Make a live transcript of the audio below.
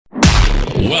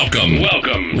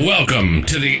Welcome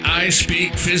to the I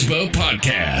Speak FSBO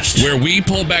podcast, where we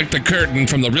pull back the curtain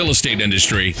from the real estate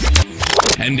industry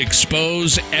and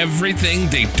expose everything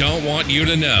they don't want you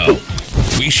to know.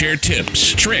 We share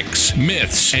tips, tricks,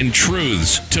 myths, and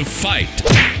truths to fight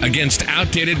against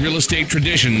outdated real estate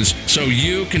traditions so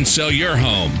you can sell your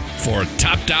home for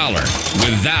top dollar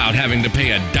without having to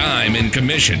pay a dime in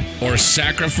commission or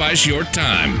sacrifice your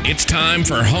time. It's time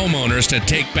for homeowners to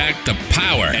take back the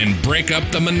power and break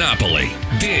up the monopoly.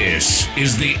 This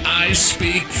is the I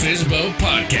Speak FSBO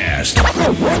podcast.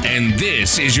 And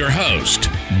this is your host,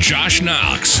 Josh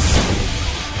Knox.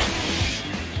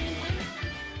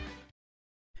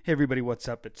 Hey everybody, what's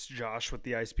up? It's Josh with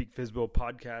the I Speak FSBO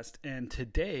podcast, and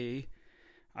today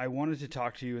I wanted to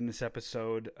talk to you in this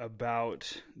episode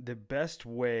about the best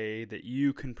way that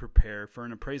you can prepare for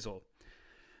an appraisal.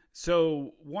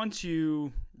 So once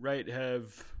you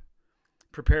have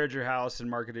prepared your house and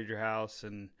marketed your house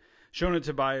and shown it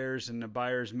to buyers, and the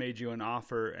buyers made you an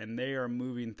offer and they are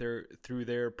moving through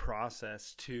their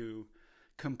process to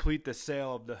complete the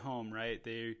sale of the home, right?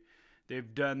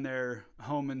 They've done their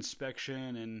home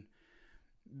inspection and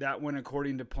that went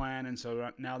according to plan. And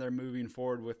so now they're moving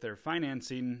forward with their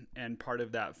financing, and part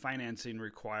of that financing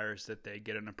requires that they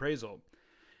get an appraisal.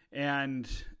 And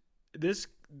this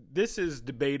is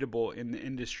debatable in the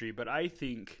industry, but I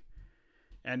think,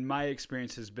 and my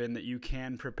experience has been, that you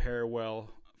can prepare well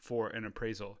for an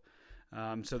appraisal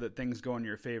so that things go in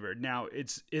your favor. Now,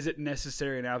 is it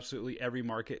necessary in absolutely every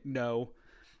market? No.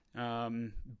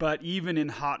 But even in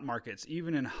hot markets,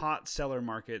 even in hot seller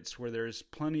markets where there's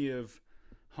plenty of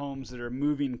homes that are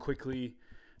moving quickly,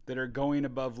 that are going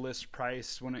above list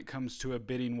price when it comes to a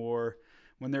bidding war,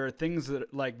 when there are things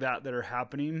like that are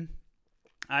happening,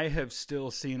 I have still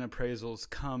seen appraisals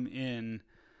come in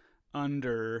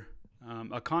under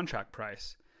a contract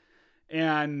price.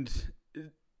 And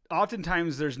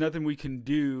oftentimes there's nothing we can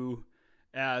do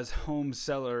as home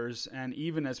sellers and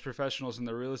even as professionals in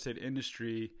the real estate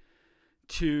industry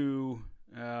to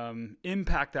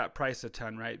impact that price a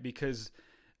ton, right? Because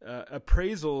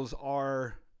appraisals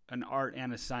are an art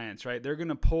and a science, right? They're going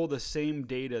to pull the same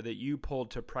data that you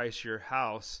pulled to price your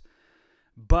house,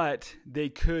 but they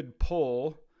could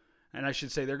pull, and I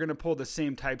should say they're going to pull the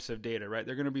same types of data, right?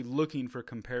 They're going to be looking for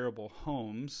comparable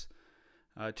homes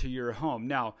to your home.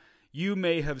 Now, you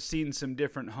may have seen some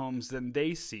different homes than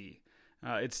they see.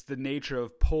 It's the nature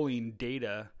of pulling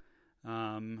data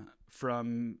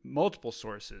from multiple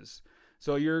sources.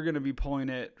 So you're going to be pulling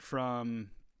it from,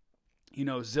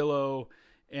 Zillow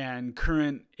and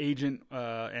current agent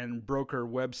and broker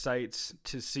websites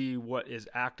to see what is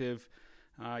active.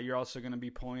 You're also going to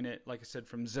be pulling it, like I said,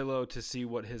 from Zillow to see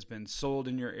what has been sold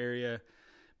in your area.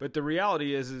 But the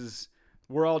reality is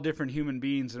we're all different human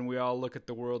beings, and we all look at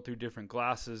the world through different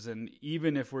glasses. And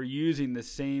even if we're using the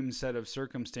same set of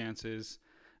circumstances,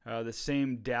 the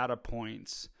same data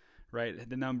points, right?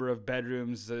 The number of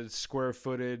bedrooms, the square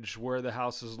footage, where the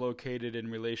house is located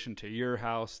in relation to your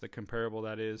house, the comparable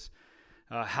that is,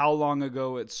 how long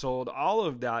ago it sold, all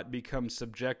of that becomes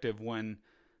subjective when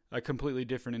a completely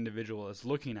different individual is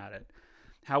looking at it.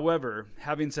 However,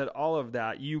 having said all of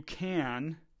that, you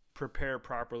can prepare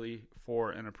properly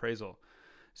for an appraisal.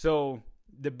 So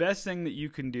the best thing that you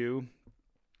can do,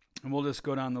 and we'll just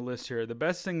go down the list here, the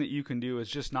best thing that you can do is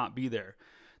just not be there.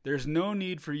 There's no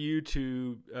need for you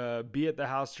to be at the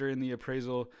house during the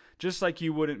appraisal, just like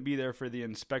you wouldn't be there for the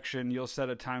inspection. You'll set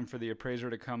a time for the appraiser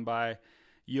to come by.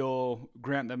 You'll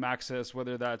grant them access,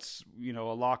 whether that's a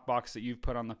lockbox that you've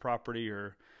put on the property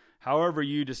or however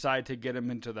you decide to get them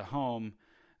into the home.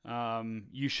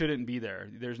 You shouldn't be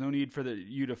there. There's no need for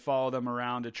you to follow them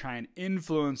around to try and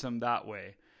influence them that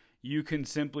way. You can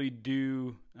simply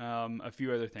do a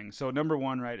few other things. So number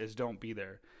one, right, is don't be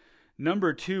there.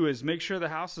 Number two is make sure the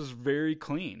house is very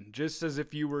clean, just as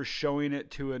if you were showing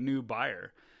it to a new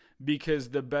buyer, because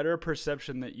the better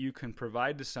perception that you can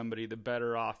provide to somebody, the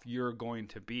better off you're going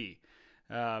to be.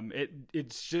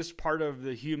 It's just part of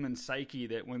the human psyche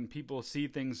that when people see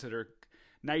things that are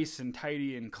nice and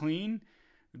tidy and clean,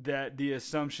 that the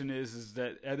assumption is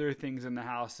that other things in the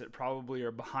house that probably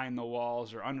are behind the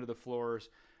walls or under the floors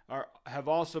have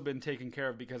also been taken care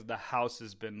of because the house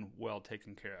has been well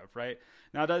taken care of, right?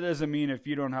 Now, that doesn't mean if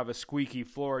you don't have a squeaky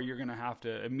floor, you're going to have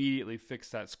to immediately fix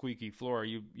that squeaky floor.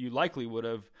 You likely would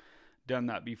have done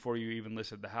that before you even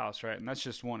listed the house, right? And that's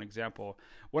just one example.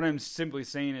 What I'm simply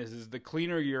saying is the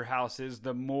cleaner your house is,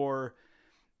 the more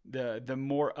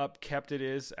upkept it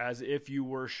is, as if you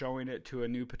were showing it to a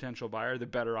new potential buyer, the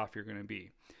better off you're going to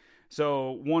be.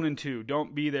 So 1 and 2,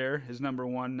 don't be there is number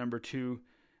one. Number two,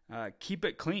 keep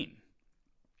it clean.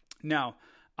 Now,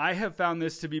 I have found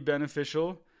this to be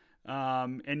beneficial.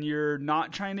 And you're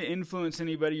not trying to influence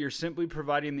anybody. You're simply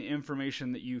providing the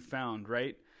information that you found,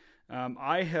 right?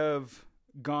 I have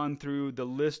gone through the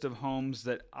list of homes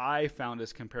that I found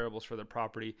as comparables for the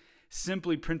property,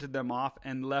 simply printed them off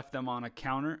and left them on the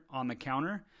counter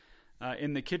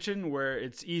in the kitchen where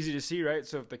it's easy to see, right?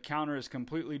 So if the counter is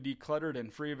completely decluttered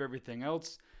and free of everything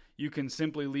else, you can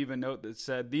simply leave a note that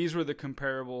said, these were the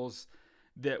comparables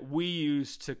that we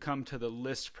used to come to the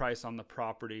list price on the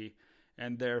property,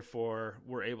 and therefore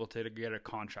we're able to get a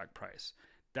contract price.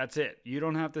 That's it. You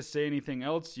don't have to say anything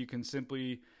else. You can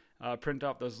simply print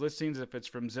off those listings. If it's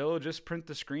from Zillow, just print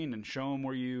the screen and show them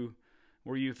where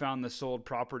you found the sold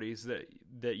properties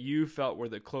that you felt were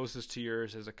the closest to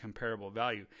yours as a comparable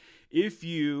value. If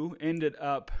you ended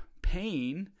up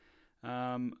paying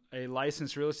a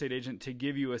licensed real estate agent to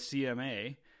give you a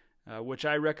CMA, which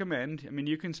I recommend. I mean,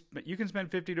 you can spend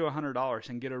 $50 to $100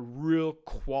 and get a real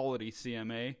quality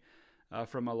CMA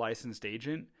from a licensed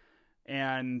agent.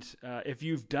 And if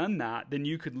you've done that, then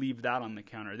you could leave that on the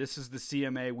counter. This is the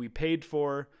CMA we paid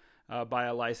for by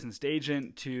a licensed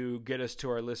agent to get us to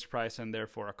our list price and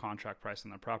therefore a contract price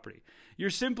on the property. You're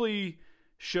simply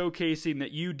showcasing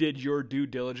that you did your due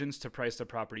diligence to price the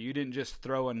property. You didn't just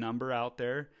throw a number out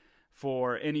there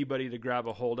for anybody to grab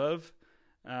a hold of.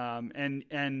 And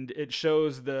it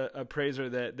shows the appraiser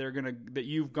that that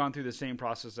you've gone through the same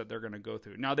process that they're going to go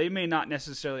through. Now, they may not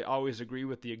necessarily always agree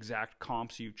with the exact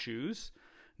comps you choose,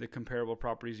 the comparable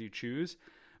properties you choose,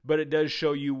 but it does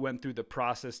show you went through the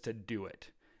process to do it.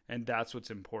 And that's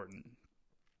what's important.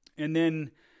 And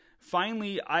then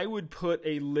finally, I would put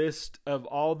a list of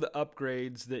all the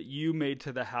upgrades that you made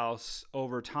to the house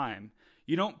over time.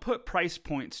 You don't put price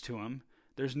points to them.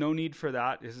 There's no need for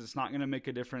that. It's not going to make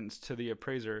a difference to the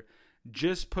appraiser.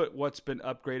 Just put what's been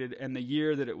upgraded and the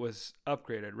year that it was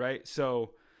upgraded, right?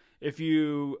 So if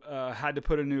you had to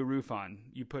put a new roof on,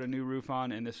 you put a new roof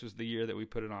on, and this was the year that we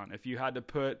put it on. If you had to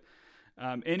put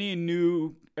any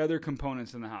new other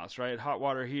components in the house, right? Hot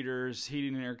water heaters,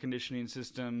 heating and air conditioning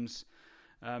systems,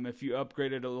 if you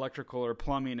upgraded electrical or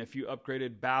plumbing, if you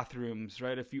upgraded bathrooms,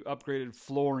 right? If you upgraded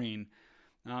flooring,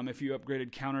 if you upgraded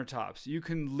countertops, you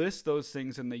can list those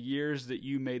things in the years that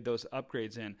you made those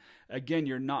upgrades in. Again,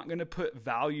 you're not going to put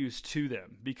values to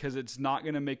them because it's not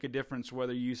going to make a difference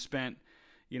whether you spent,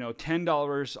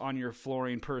 $10 on your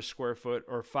flooring per square foot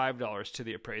or $5 to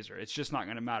the appraiser. It's just not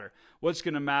going to matter. What's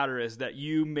going to matter is that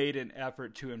you made an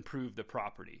effort to improve the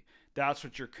property. That's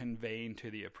what you're conveying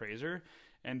to the appraiser,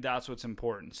 and that's what's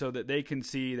important so that they can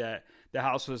see that the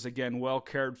house was, again, well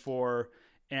cared for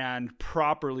and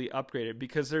properly upgraded,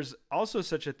 because there's also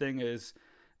such a thing as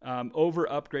over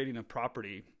upgrading a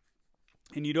property.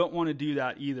 And you don't want to do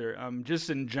that either, just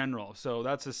in general. So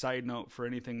that's a side note for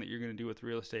anything that you're going to do with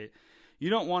real estate. You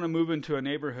don't want to move into a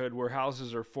neighborhood where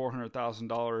houses are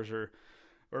 $400,000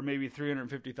 or maybe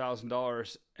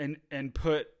 $350,000 and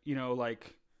put,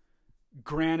 like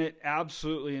granite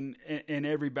absolutely in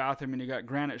every bathroom, and you got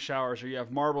granite showers, or you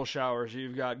have marble showers, or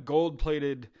you've got gold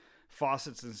plated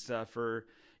faucets and stuff, or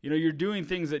you're doing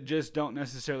things that just don't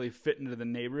necessarily fit into the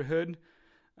neighborhood,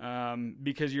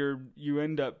 because you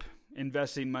end up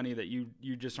investing money that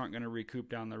you just aren't going to recoup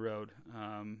down the road.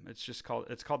 It's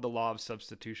called the law of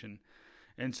substitution,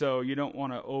 and so you don't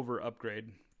want to over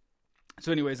upgrade.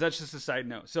 So anyways, that's just a side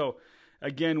note. So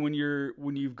again, when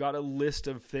you've got a list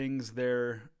of things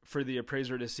there for the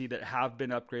appraiser to see that have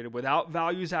been upgraded without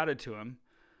values added to them,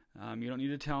 you don't need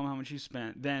to tell them how much you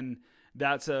spent, then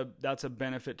that's a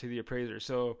benefit to the appraiser.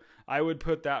 So I would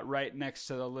put that right next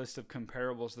to the list of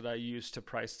comparables that I use to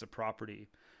price the property.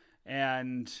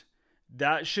 And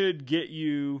that should get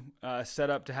you set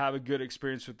up to have a good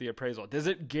experience with the appraisal. Does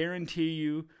it guarantee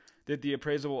you that the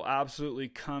appraisal will absolutely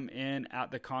come in at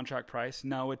the contract price?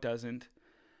 No, it doesn't.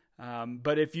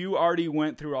 But if you already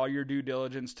went through all your due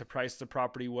diligence to price the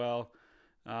property well,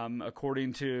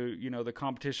 according to the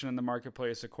competition in the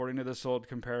marketplace, according to the sold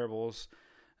comparables,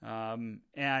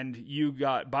 and you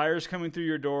got buyers coming through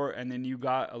your door, and then you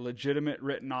got a legitimate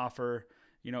written offer,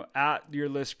 at your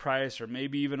list price or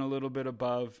maybe even a little bit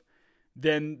above,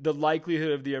 then the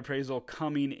likelihood of the appraisal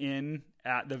coming in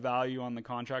at the value on the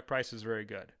contract price is very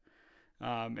good.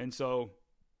 And so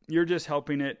you're just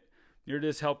helping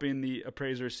the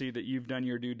appraiser see that you've done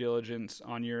your due diligence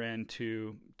on your end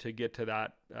to get to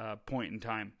that point in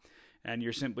time. And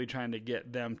you're simply trying to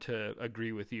get them to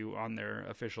agree with you on their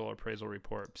official appraisal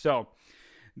report. So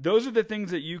those are the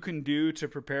things that you can do to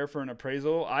prepare for an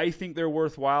appraisal. I think they're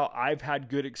worthwhile. I've had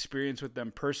good experience with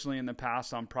them personally in the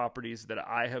past on properties that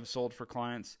I have sold for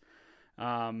clients.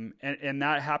 And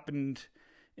that happened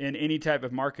in any type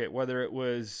of market, whether it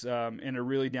was in a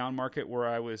really down market where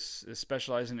I was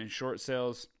specializing in short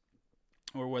sales,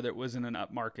 or whether it was in an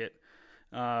up market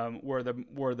where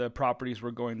the properties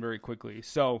were going very quickly.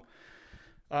 So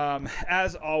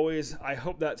as always, I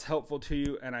hope that's helpful to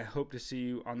you, and I hope to see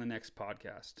you on the next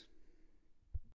podcast.